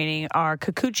spring training, are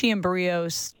Kikuchi and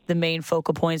Barrios the main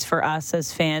focal points for us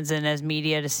as fans and as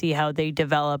media to see how they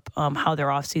develop, how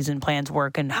their off-season plans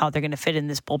work, and how they're going to fit in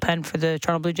this bullpen for the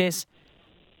Toronto Blue Jays?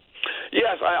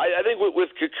 Yes, I think with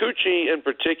Kikuchi in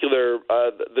particular,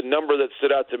 the number that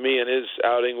stood out to me in his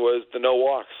outing was the no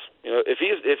walks. If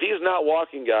he's not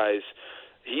walking guys,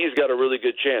 he's got a really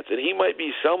good chance, and he might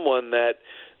be someone that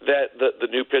the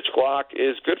new pitch clock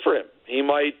is good for him. He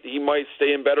might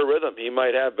stay in better rhythm. He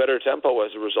might have better tempo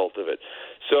as a result of it.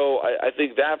 So I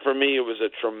think that for me, it was a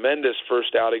tremendous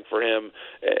first outing for him,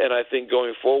 and I think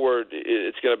going forward,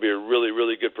 it's going to be a really,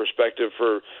 really good perspective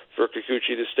for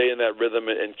Kikuchi to stay in that rhythm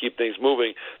and keep things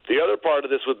moving. The other part of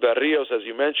this with Barrios, as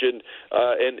you mentioned,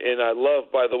 and I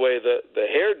love, by the way, the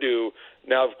hairdo.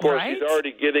 Now, of course, right? He's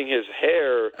already getting his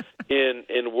hair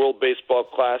in World Baseball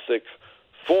Classic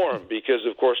form because,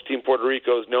 of course, Team Puerto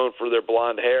Rico is known for their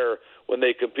blonde hair when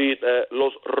they compete.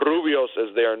 Los Rubios,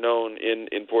 as they are known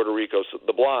in Puerto Rico, so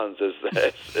the blondes is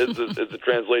the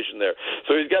translation there.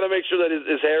 So he's got to make sure that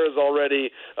his hair is already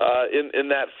in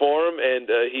that form, and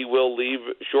he will leave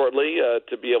shortly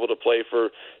to be able to play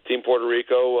for Team Puerto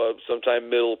Rico sometime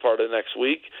middle part of next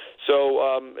week.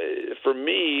 So for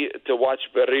me, to watch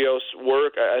Barrios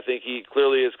work, I think he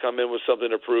clearly has come in with something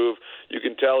to prove. You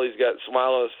can tell he's got a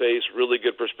smile on his face, really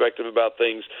good perspective about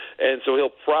things, and so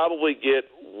he'll probably get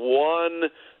 1,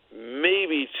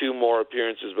 maybe 2 more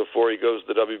appearances before he goes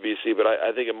to the WBC, but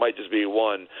I think it might just be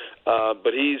 1.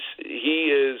 But he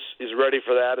is ready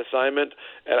for that assignment,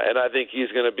 and I think he's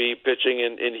going to be pitching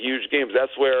in huge games.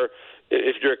 That's where,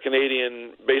 if you're a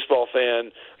Canadian baseball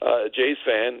fan, Jays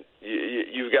fan,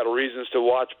 you've got reasons to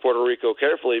watch Puerto Rico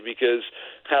carefully because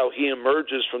how he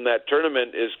emerges from that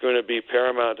tournament is going to be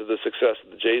paramount to the success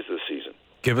of the Jays this season.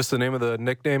 Give us the name of the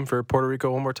nickname for Puerto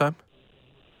Rico one more time.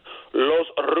 Los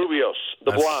Rubios,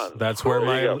 the blondes. That's where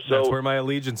my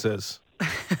allegiance is.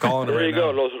 Calling it there right you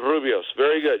go, now. Los Rubios.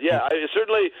 Very good. Yeah,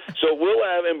 certainly. So we'll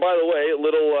have, and by the way, a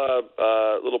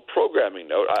little programming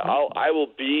note. I will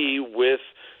be with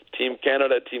Team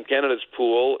Canada at Team Canada's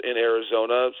pool in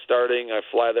Arizona starting. I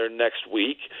fly there next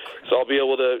week, so I'll be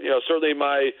able to. Certainly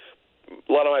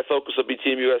a lot of my focus will be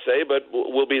Team USA, but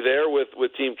we'll be there with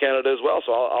Team Canada as well.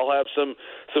 So I'll have some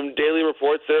daily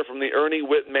reports there from the Ernie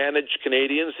Witt managed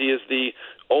Canadians. He is the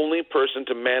only person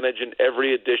to manage in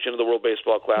every edition of the World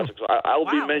Baseball Classic. So I'll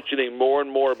be mentioning more and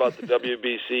more about the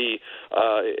WBC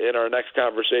in our next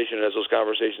conversation as those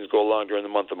conversations go along during the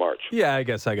month of March. Yeah, I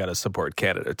guess I got to support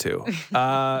Canada too.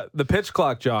 The pitch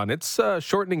clock, John, it's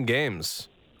shortening games.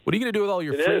 What are you going to do with all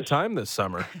your free time this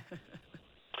summer?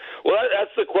 Well, that's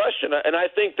the question, and I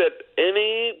think that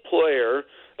any player,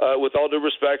 with all due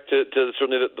respect to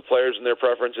certainly the players and their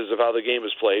preferences of how the game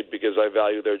is played, because I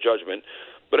value their judgment,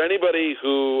 but anybody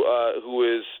who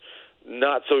is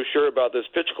not so sure about this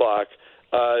pitch clock,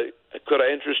 could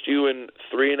I interest you in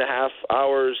 3.5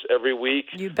 hours every week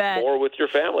or with your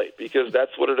family? Because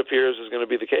that's what it appears is going to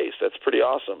be the case. That's pretty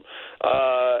awesome.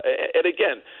 And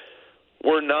again,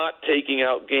 we're not taking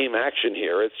out game action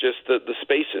here. It's just that the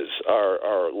spaces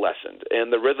are lessened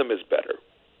and the rhythm is better.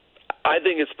 I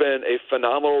think it's been a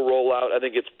phenomenal rollout. I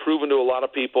think it's proven to a lot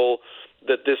of people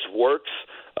that this works.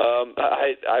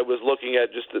 I was looking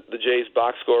at just the Jays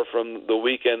box score from the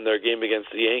weekend, their game against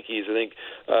the Yankees. I think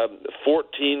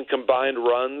 14 combined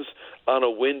runs on a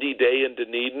windy day in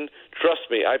Dunedin. Trust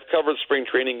me, I've covered spring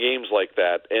training games like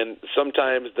that, and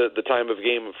sometimes the time of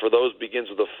game for those begins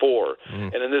with a 4.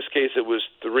 And in this case, it was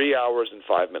 3 hours and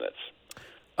 5 minutes.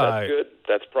 That's good.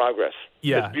 That's progress.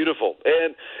 Yeah. It's beautiful.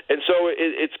 And so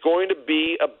it's going to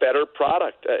be a better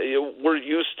product. We're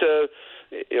used to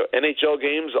NHL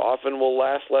games often will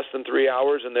last less than 3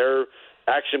 hours, and they're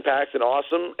action-packed and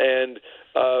awesome. And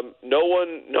no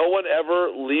one ever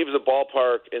leaves a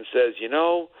ballpark and says,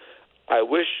 I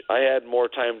wish I had more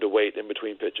time to wait in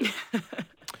between pitches.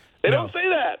 They don't say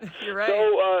that. You're right.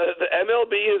 So the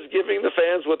MLB is giving the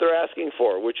fans what they're asking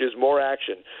for, which is more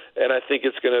action. And I think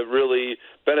it's going to really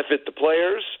benefit the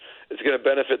players. It's going to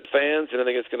benefit fans, and I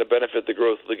think it's going to benefit the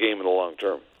growth of the game in the long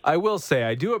term. I will say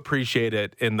I do appreciate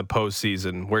it in the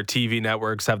postseason where TV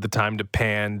networks have the time to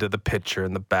pan to the pitcher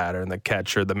and the batter and the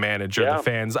catcher, the manager, the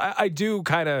fans. I do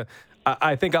kind of –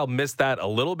 I think I'll miss that a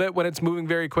little bit when it's moving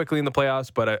very quickly in the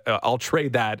playoffs, but I'll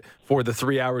trade that for the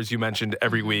 3 hours you mentioned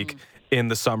every week in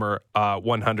the summer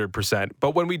 100%.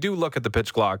 But when we do look at the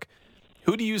pitch clock,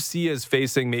 who do you see as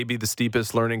facing maybe the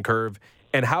steepest learning curve?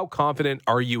 And how confident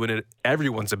are you in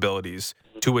everyone's abilities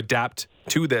to adapt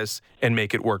to this and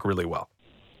make it work really well?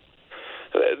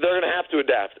 They're going to have to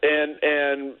adapt.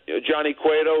 And Johnny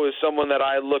Cueto is someone that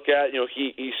I look at.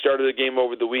 He started the game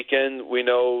over the weekend. We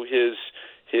know his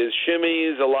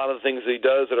shimmies, a lot of the things that he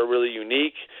does that are really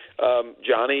unique.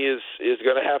 Johnny is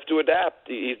going to have to adapt.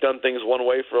 He's done things one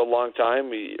way for a long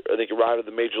time. I think he arrived at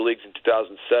the major leagues in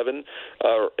 2007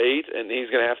 or 8, and he's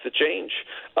going to have to change.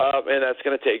 And that's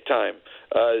going to take time.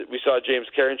 We saw James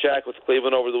Karinchak with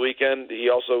Cleveland over the weekend. He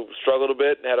also struggled a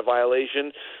bit and had a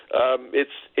violation.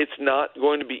 It's not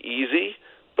going to be easy,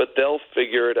 but they'll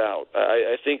figure it out.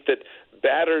 I think that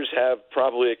batters have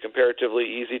probably a comparatively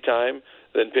easy time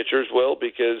than pitchers will,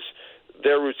 because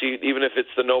their routine, even if it's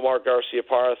the Nomar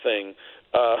Garciaparra thing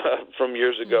from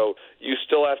years ago, you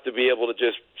still have to be able to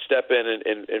just step in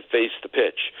and face the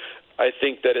pitch. I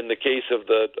think that in the case of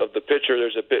the pitcher,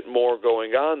 there's a bit more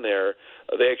going on there.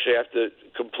 They actually have to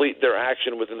complete their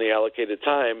action within the allocated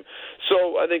time.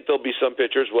 So I think there'll be some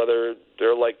pitchers, whether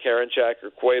they're like Karinchak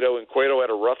or Cueto, and Cueto had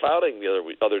a rough outing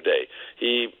the other day.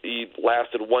 He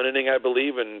lasted 1 inning, I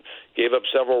believe, and gave up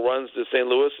several runs to St.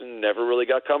 Louis and never really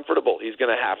got comfortable. He's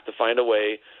going to have to find a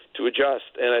way to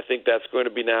adjust, and I think that's going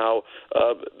to be now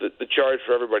the charge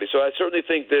for everybody. So I certainly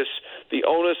think the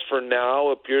onus for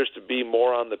now appears to be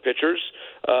more on the pitchers,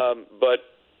 but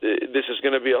this is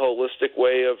going to be a holistic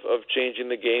way of changing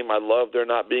the game. I love there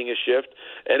not being a shift.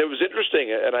 And it was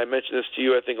interesting, and I mentioned this to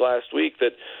you, I think, last week,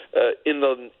 that in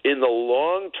the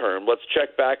long term, let's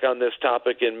check back on this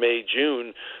topic in May,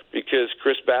 June, because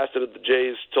Chris Bassett of the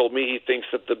Jays told me he thinks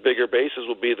that the bigger bases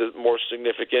will be the more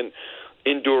significant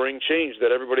enduring change,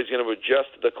 that everybody's going to adjust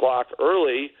the clock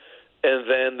early, and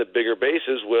then the bigger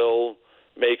bases will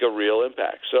make a real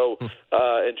impact. So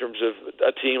in terms of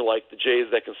a team like the Jays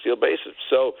that can steal bases.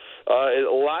 So a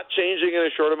lot changing in a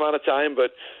short amount of time,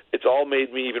 but it's all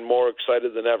made me even more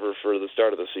excited than ever for the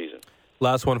start of the season.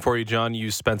 Last one for you, John.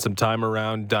 You spent some time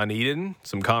around Dunedin,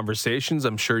 some conversations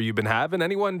I'm sure you've been having.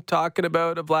 Anyone talking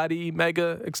about a Vladdy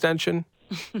mega extension?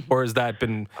 Or has that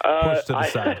been pushed to the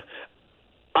side?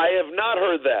 I have not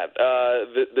heard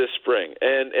that this spring.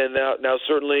 And now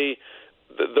certainly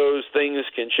those things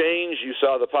can change. You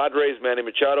saw the Padres, Manny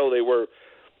Machado, they were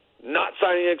not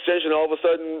signing an extension. All of a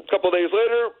sudden, a couple of days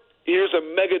later, here's a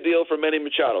mega deal for Manny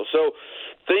Machado. So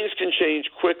things can change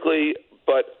quickly,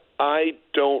 but I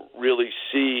don't really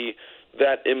see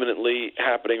that imminently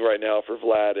happening right now for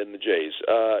Vlad and the Jays.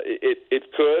 It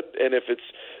could, and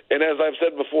as I've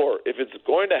said before, if it's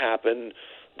going to happen,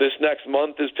 this next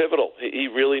month is pivotal. He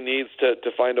really needs to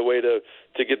find a way to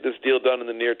get this deal done in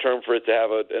the near term for it to have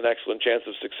an excellent chance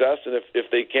of success. And if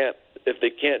they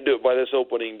can't do it by this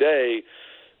opening day,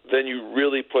 then you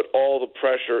really put all the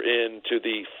pressure into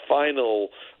the final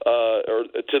or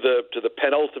to the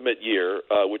penultimate year,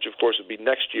 which of course would be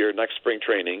next year, next spring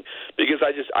training. Because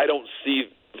I don't see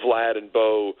Vlad and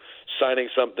Bo signing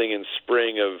something in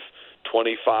spring of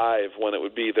 25 when it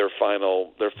would be their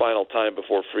final time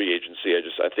before free agency.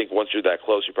 I think once you're that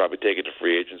close, you probably take it to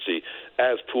free agency,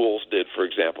 as Pujols did, for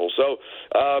example. So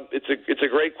it's a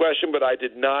great question, but I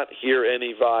did not hear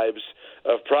any vibes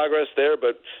of progress there.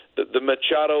 But the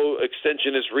Machado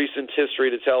extension is recent history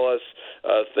to tell us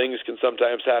things can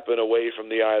sometimes happen away from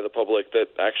the eye of the public that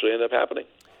actually end up happening.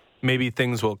 Maybe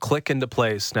things will click into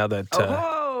place now that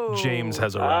James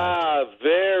has arrived.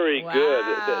 Very Very Wow.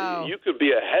 good. You could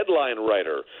be a headline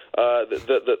writer.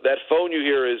 That phone you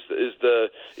hear is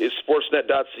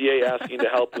Sportsnet.ca asking to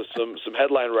help with some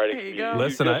headline writing. There you go.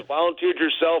 Listen, you just volunteered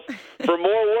yourself for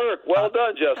more work. Well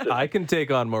done, Justin. I can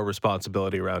take on more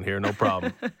responsibility around here, no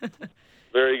problem.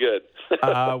 Very good.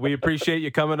 We appreciate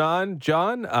you coming on,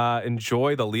 John.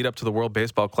 Enjoy the lead up to the World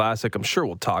Baseball Classic. I'm sure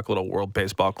we'll talk a little World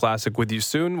Baseball Classic with you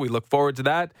soon. We look forward to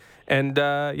that. And,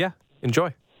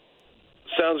 enjoy.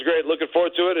 Sounds great. Looking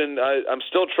forward to it. And I'm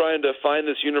still trying to find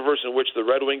this universe in which the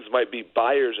Red Wings might be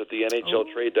buyers at the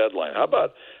NHL trade deadline. How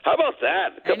about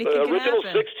that? Original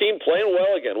 16 playing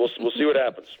well again. We'll see what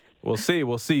happens. We'll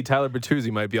see. Tyler Bertuzzi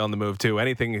might be on the move, too.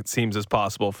 Anything, it seems, is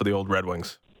possible for the old Red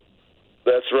Wings.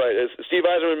 That's right. Steve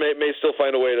Yzerman may still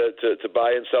find a way to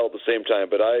buy and sell at the same time,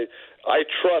 but I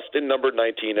trust in number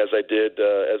 19 as I did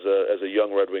as a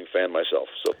young Red Wing fan myself.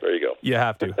 So there you go. You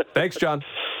have to. Thanks, John.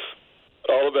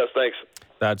 All the best. Thanks.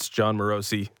 That's John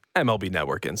Morosi, MLB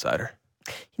Network insider.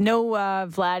 No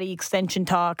Vladdy extension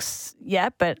talks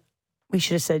yet, but we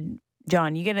should have said,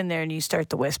 John, you get in there and you start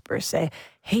to whisper, say,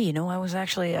 hey, I was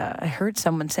actually, I heard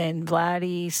someone saying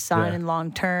Vladdy signing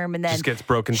long term, and then just gets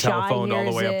broken telephone all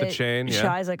the way up the chain.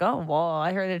 Yeah. Shai's like, oh, well,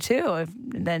 I heard it too.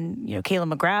 And then,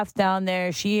 Kayla McGrath's down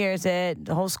there. She hears it.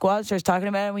 The whole squad starts talking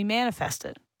about it, and we manifest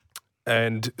it.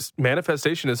 And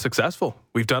manifestation is successful.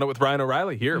 We've done it with Ryan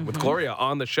O'Reilly here with Gloria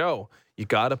on the show. You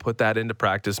got to put that into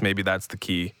practice. Maybe that's the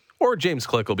key. Or James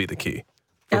Click will be the key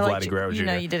for Vladdy Guerrero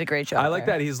Jr. You did a great job. I like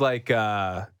that. He's like,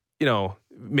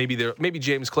 maybe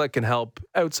James Click can help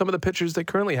out some of the pitchers they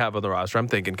currently have on the roster. I'm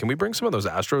thinking, can we bring some of those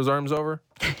Astros arms over?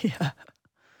 Yeah.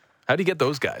 How do you get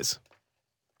those guys?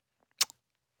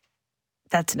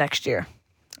 That's next year.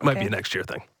 Might be a next year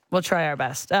thing. We'll try our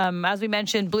best. As we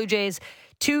mentioned, Blue Jays,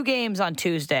 2 games on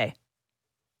Tuesday.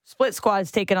 Split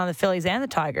squads taking on the Phillies and the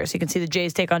Tigers. You can see the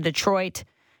Jays take on Detroit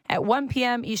at 1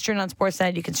 p.m. Eastern on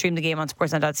Sportsnet. You can stream the game on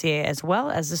sportsnet.ca as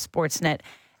well as the Sportsnet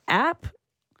app.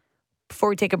 Before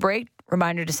we take a break,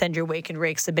 reminder to send your Wake and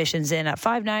Rake submissions in at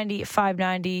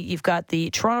 590. You've got the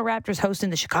Toronto Raptors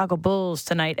hosting the Chicago Bulls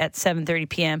tonight at 7:30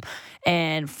 p.m.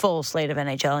 and full slate of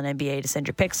NHL and NBA to send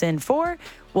your picks in for.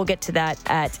 We'll get to that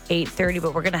at 8:30,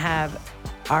 but we're going to have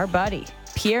our buddy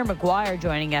Pierre Maguire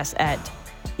joining us at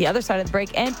the other side of the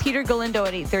break, and Peter Galindo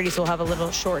at 8:30, so we'll have a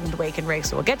little shortened Wake and Rake.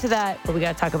 So we'll get to that, but we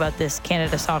got to talk about this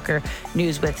Canada soccer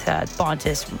news with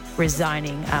Bontis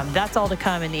resigning. That's all to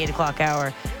come in the 8 o'clock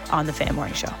hour on the Fan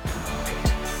Morning Show.